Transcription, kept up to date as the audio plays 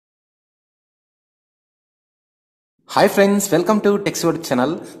Hi friends, welcome to టెక్స్వర్డ్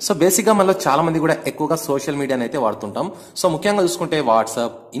channel. So బేసిక్గా మనలో చాలా మంది కూడా ఎక్కువగా సోషల్ మీడియాని అయితే వాడుతుంటాం. సో ముఖ్యంగా చూసుకుంటే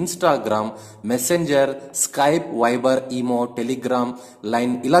WhatsApp, Instagram, messenger, Skype, వైబర్, ఈమో, Telegram,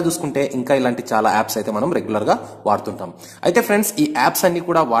 line ఇలా చూసుకుంటే ఇంకా ఇలాంటి చాలా యాప్స్ అయితే మనం రెగ్యులర్ గా వాడుతుంటాం. అయితే ఫ్రెండ్స్, ఈ యాప్స్ అన్ని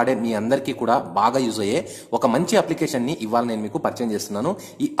కూడా వాడే మీ అందరికీ కూడా బాగా యూజ్ అయ్యే ఒక మంచి అప్లికేషన్ ని ఇవాళ నేను మీకు పరిచయం చేస్తున్నాను.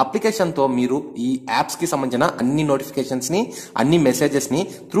 ఈ అప్లికేషన్ తో మీరు ఈ యాప్స్ కి సంబంధించిన అన్ని నోటిఫికేషన్స్ ని, అన్ని మెసేజెస్ ని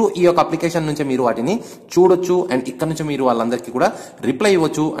త్రూ ఈ యొక్క అప్లికేషన్ నుంచి మీరు వాటిని చూడొచ్చు. అండ్ ఇక్కడ నుంచి మీరు వాళ్ళందరికీ కూడా రిప్లై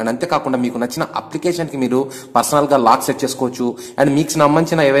ఇవ్వచ్చు. అండ్ అంతేకాకుండా మీకు నచ్చిన అప్లికేషన్ కి మీరు పర్సనల్ గా లాక్ సెట్ చేసుకోవచ్చు. అండ్ మీకు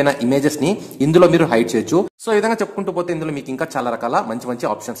సంబంధించిన ఏవైనా ఇమేజెస్ ని ఇందులో మీరు హైడ్ చేయొచ్చు. సో ఈ విధంగా చెప్పుకుంటూ పోతే ఇందులో మీకు ఇంకా చాలా రకాల మంచి మంచి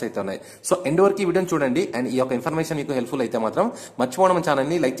ఆప్షన్స్ అయితే ఉన్నాయి. సో ఎండ్ వరకు ఈ వీడియోని చూడండి. అండ్ ఈ యొక్క ఇన్ఫర్మేషన్ మీకు హెల్ప్ఫుల్ అయితే మాత్రం మర్చిపోవడం మన ఛానల్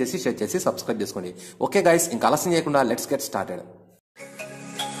ని లైక్ చేసి, షేర్ చేసి, సబ్స్క్రైబ్ చేసుకోండి. ఓకే గైస్, ఇంకా ఆలస్యం చేయకుండా let's get started.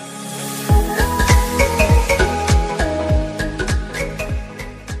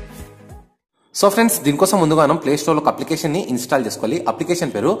 So friends, దీనికోసం ముందుగా మనం ప్లే స్టోర్ లో అప్లికేషన్ ని ఇన్స్టాల్ చేసుకోవాలి.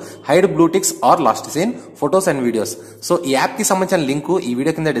 అప్లికేషన్ పేరు hide blue ticks are last scene photos and videos. So ఈ యాప్ కి సంబంధించిన లింక్ ఈ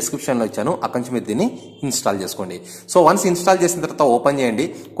వీడియో కింద డిస్క్రిప్షన్ లో ఇచ్చాను. అక్కడి నుంచి మీరు దీన్ని ఇన్స్టాల్ చేసుకోండి. సో వన్స్ ఇన్స్టాల్ చేసిన తర్వాత ఓపెన్ చేయండి.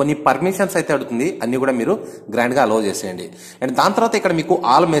 కొన్ని పర్మిషన్స్ అయితే అడుగుతుంది, అన్ని కూడా మీరు గ్రాండ్ గా అలో చేసేయండి. అండ్ దాని తర్వాత ఇక్కడ మీకు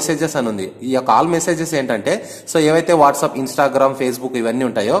ఆల్ మెసేజెస్ అని ఉంది. ఈ యొక్క ఆల్ మెసేజెస్ ఏంటంటే, సో ఏవైతే వాట్సాప్, ఇన్స్టాగ్రామ్, ఫేస్బుక్ ఇవన్నీ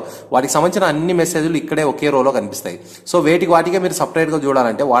ఉంటాయో వాటికి సంబంధించిన అన్ని మెసేజ్లు ఇక్కడే ఒకే రోలో కనిపిస్తాయి. సో వాటికే మీరు సపరేట్ గా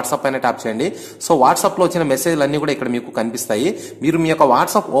చూడాలంటే వాట్సాప్ పైన ట్యాప్ చేయండి. సో వాట్సాప్ లో వచ్చిన మెసేజ్లు అన్ని కూడా ఇక్కడ మీకు కనిపిస్తాయి. మీరు మీ యొక్క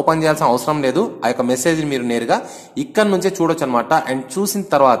వాట్సాప్ ఓపెన్ చేయాల్సిన అవసరం లేదు. ఆ యొక్క మెసేజ్ మీరు నేరుగా ఇక్కడ నుంచే చూడొచ్చు అనమాట. అండ్ చూసిన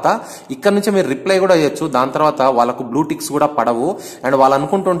తర్వాత ఇక్కడ నుంచే మీరు రిప్లై కూడా చేయొచ్చు. దాని తర్వాత వాళ్ళకు బ్లూ టిక్స్ కూడా పడవు. అండ్ వాళ్ళు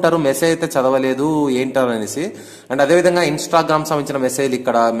అనుకుంటుంటారు మెసేజ్ అయితే చదవలేదు ఏంటారు అనేసి. అండ్ అదేవిధంగా ఇన్స్టాగ్రామ్ సంబంధించిన మెసేజ్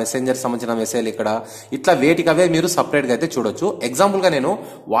ఇక్కడ, మెసెంజర్ సంబంధించిన మెసేజ్ ఇక్కడ, ఇట్లా వేటికవే మీరు సపరేట్ గా అయితే చూడొచ్చు. ఎగ్జాంపుల్ గా నేను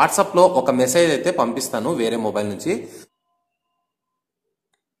వాట్సాప్ లో ఒక మెసేజ్ అయితే పంపిస్తాను వేరే మొబైల్ నుంచి.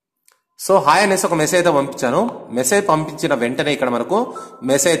 సో హాయ్ అనేసి ఒక మెసేజ్ అయితే పంపించాను. మెసేజ్ పంపించిన వెంటనే ఇక్కడ మనకు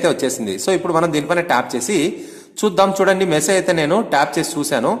మెసేజ్ అయితే వచ్చేసింది. సో ఇప్పుడు మనం దీనిపైన ట్యాప్ చేసి చూద్దాం. చూడండి, మెసేజ్ అయితే నేను ట్యాప్ చేసి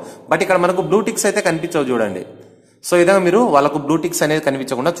చూశాను. బట్ ఇక్కడ మనకు బ్లూ టిక్స్ అయితే కనిపించవు చూడండి. సో ఈ విధంగా మీరు వాళ్ళకు బ్లూ టిక్స్ అనేది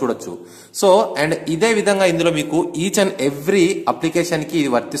కనిపించకుండా చూడొచ్చు. సో అండ్ ఇదే విధంగా ఇందులో మీకు ఈచ్ అండ్ ఎవ్రీ అప్లికేషన్ కి ఇది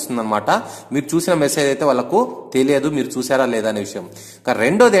వర్తిస్తుంది అనమాట. మీరు చూసిన మెసేజ్ అయితే వాళ్ళకు తెలియదు మీరు చూసారా లేదా అనే విషయం.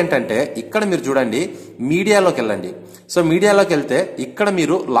 రెండోది ఏంటంటే, ఇక్కడ మీరు చూడండి, మీడియాలోకి వెళ్ళండి. సో మీడియాలోకి వెళ్తే ఇక్కడ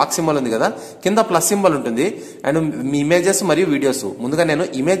మీరు లాక్ సింబల్ ఉంది కదా, కింద ప్లస్ సింబల్ ఉంటుంది. అండ్ మీ ఇమేజెస్ మరియు వీడియోస్, ముందుగా నేను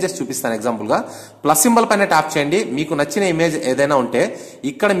ఇమేజెస్ చూపిస్తాను. ఎగ్జాంపుల్ గా ప్లస్ సింబల్ పైన ట్యాప్ చేయండి. మీకు నచ్చిన ఇమేజ్ ఏదైనా ఉంటే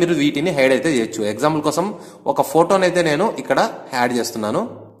ఇక్కడ మీరు వీటిని హైడ్ అయితే చేయొచ్చు. ఎగ్జాంపుల్ కోసం ఒక ఫోటోనైతే నేను ఇక్కడ యాడ్ చేస్తున్నాను.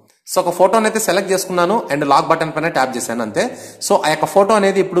 సో ఒక ఫోటోని అయితే సెలెక్ట్ చేసుకున్నాను అండ్ లాక్ బటన్ పైన ట్యాప్ చేశాను అంతే. సో ఆ యొక్క ఫోటో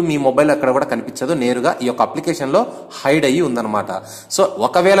అనేది ఇప్పుడు మీ మొబైల్ అక్కడ కూడా కనిపించదు, నేరుగా ఈ యొక్క అప్లికేషన్ లో హైడ్ అయ్యి ఉందన్నమాట. సో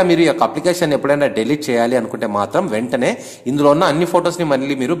ఒకవేళ మీరు ఈ యొక్క అప్లికేషన్ ఎప్పుడైనా డిలీట్ చేయాలి అనుకుంటే మాత్రం వెంటనే ఇందులో ఉన్న అన్ని ఫొటోస్ ని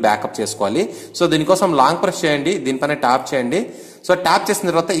మళ్ళీ మీరు బ్యాకప్ చేసుకోవాలి. సో దీనికోసం లాంగ్ ప్రెస్ చేయండి, దీనిపైన ట్యాప్ చేయండి. సో ట్యాప్ చేసిన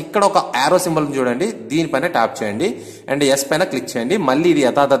తర్వాత ఇక్కడ ఒక యారో సింబల్ చూడండి, దీనిపైన ట్యాప్ చేయండి అండ్ ఎస్ పైన క్లిక్ చేయండి. మళ్ళీ ఇది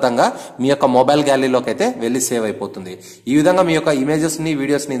యథాతథంగా మీ యొక్క మొబైల్ గ్యాలరీలోకి అయితే వెళ్ళి సేవ్ అయిపోతుంది. ఈ విధంగా మీ యొక్క ఇమేజెస్ ని,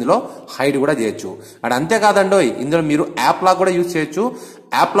 వీడియోస్ ని ఇందులో హైడ్ కూడా చేయొచ్చు. అండ్ అంతేకాదండో, ఇందులో మీరు యాప్ లాక్ కూడా యూజ్ చేయొచ్చు.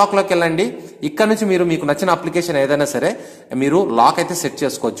 యాప్ లాక్ లోకి వెళ్ళండి. ఇక్కడ నుంచి మీరు మీకు నచ్చిన అప్లికేషన్ ఏదైనా సరే మీరు లాక్ అయితే సెట్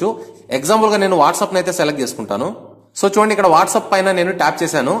చేసుకోవచ్చు. ఎగ్జాంపుల్ గా నేను వాట్సాప్ అయితే సెలెక్ట్ చేసుకుంటాను. సో చూడండి, ఇక్కడ వాట్సాప్ పైన నేను ట్యాప్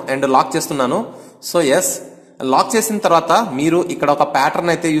చేశాను అండ్ లాక్ చేస్తున్నాను. సో ఎస్, లాక్ చేసిన తర్వాత మీరు ఇక్కడ ఒక ప్యాటర్న్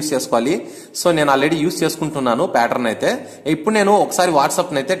అయితే యూస్ చేసుకోవాలి. సో నేను ఆల్రెడీ యూస్ చేసుకుంటున్నాను ప్యాటర్న్ అయితే. ఇప్పుడు నేను ఒకసారి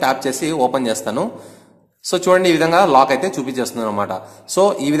వాట్సాప్ అయితే ట్యాప్ చేసి ఓపెన్ చేస్తాను. సో చూడండి, ఈ విధంగా లాక్ అయితే చూపించేస్తుంది అనమాట. సో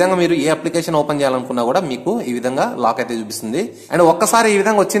ఈ విధంగా మీరు ఏ అప్లికేషన్ ఓపెన్ చేయాలనుకున్నా కూడా మీకు ఈ విధంగా లాక్ అయితే చూపిస్తుంది. అండ్ ఒక్కసారి ఈ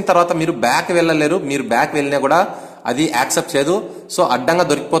విధంగా వచ్చిన తర్వాత మీరు బ్యాక్ వెళ్ళలేరు. మీరు బ్యాక్ వెళ్ళినా కూడా అది యాక్సెప్ట్ చేయదు. సో అడ్డంగా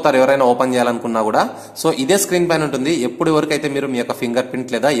దొరికిపోతారు ఎవరైనా ఓపెన్ చేయాలనుకున్నా కూడా. సో ఇదే స్క్రీన్ పైన ఉంటుంది. ఎప్పటి వరకు అయితే మీరు మీ యొక్క ఫింగర్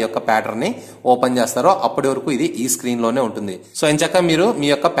ప్రింట్ లేదా ఈ యొక్క ప్యాటర్న్ ని ఓపెన్ చేస్తారో అప్పటి వరకు ఇది ఈ స్క్రీన్ లోనే ఉంటుంది. సో ఎంచక్క మీరు మీ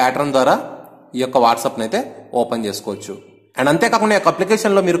యొక్క ప్యాటర్న్ ద్వారా ఈ యొక్క వాట్సాప్ ని అయితే ఓపెన్ చేసుకోవచ్చు. అండ్ అంతేకాకుండా ఈ యొక్క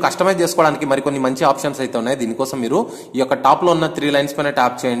అప్లికేషన్ లో మీరు కస్టమైజ్ చేసుకోవడానికి మరికొన్ని మంచి ఆప్షన్స్ అయితే ఉన్నాయి. దీనికోసం మీరు ఈ యొక్క టాప్ లో ఉన్న 3 లైన్స్ పైన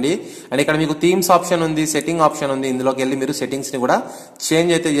ట్యాప్ చేయండి. అండ్ ఇక్కడ మీకు థీమ్స్ ఆప్షన్ ఉంది, సెట్టింగ్ ఆప్షన్ ఉంది. ఇందులోకి వెళ్ళి మీరు సెట్టింగ్స్ ని కూడా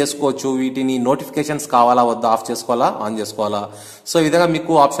చేంజ్ అయితే చేసుకోవచ్చు. వీటిని నోటిఫికేషన్స్ కావాలా వద్దా, ఆఫ్ చేసుకోవాలా, ఆన్ చేసుకోవాలా. సో ఈ విధంగా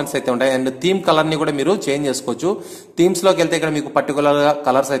మీకు ఆప్షన్స్ అయితే ఉంటాయి. అండ్ థీమ్ కలర్ ని కూడా మీరు చేంజ్ చేసుకోవచ్చు. థీమ్స్ లోకి వెళ్తే ఇక్కడ మీకు పర్టికులర్ గా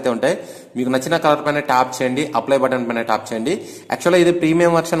కలర్స్ అయితే ఉంటాయి. మీకు నచ్చిన కలర్ పైన ట్యాప్ చేయండి, అప్లై బటన్ పైన ట్యాప్ చేయండి. యాక్చువల్గా ఇది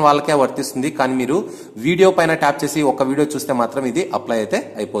ప్రీమియం వర్షన్ వాళ్ళకే వర్తిస్తుంది, కానీ మీరు వీడియో పైన ట్యాప్ చేసి ఒక వీడియో చూస్తే మాత్రం ఇది అప్లై అయితే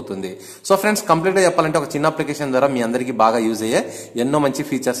అయిపోతుంది. సో ఫ్రెండ్స్, కంప్లీట్ గా చెప్పాలంటే ఒక చిన్న అప్లికేషన్ ద్వారా మీ అందరికీ బాగా యూజ్ అయ్యే ఎన్నో మంచి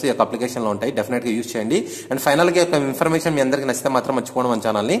ఫీచర్స్ ఈ యొక్క అప్లికేషన్ లో ఉంటాయి. డెఫినెట్ గా యూజ్ చేయండి. అండ్ ఫైనల్ గా ఇన్ఫర్మేషన్ మీ అందరికీ నచ్చితే మాత్రం మర్చిపోవడం మన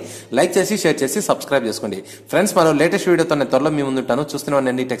ఛానల్ ని లైక్ చేసి, షేర్ చేసి, సబ్స్క్రైబ్ చేసుకోండి. ఫ్రెండ్స్, మరో లేటెస్ట్ వీడియోతో త్వరలో మీ ముందుంటాను. చూస్తూనే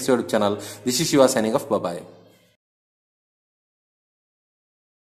ఉండండి text YouTube channel. This is Shiva signing off. Bye.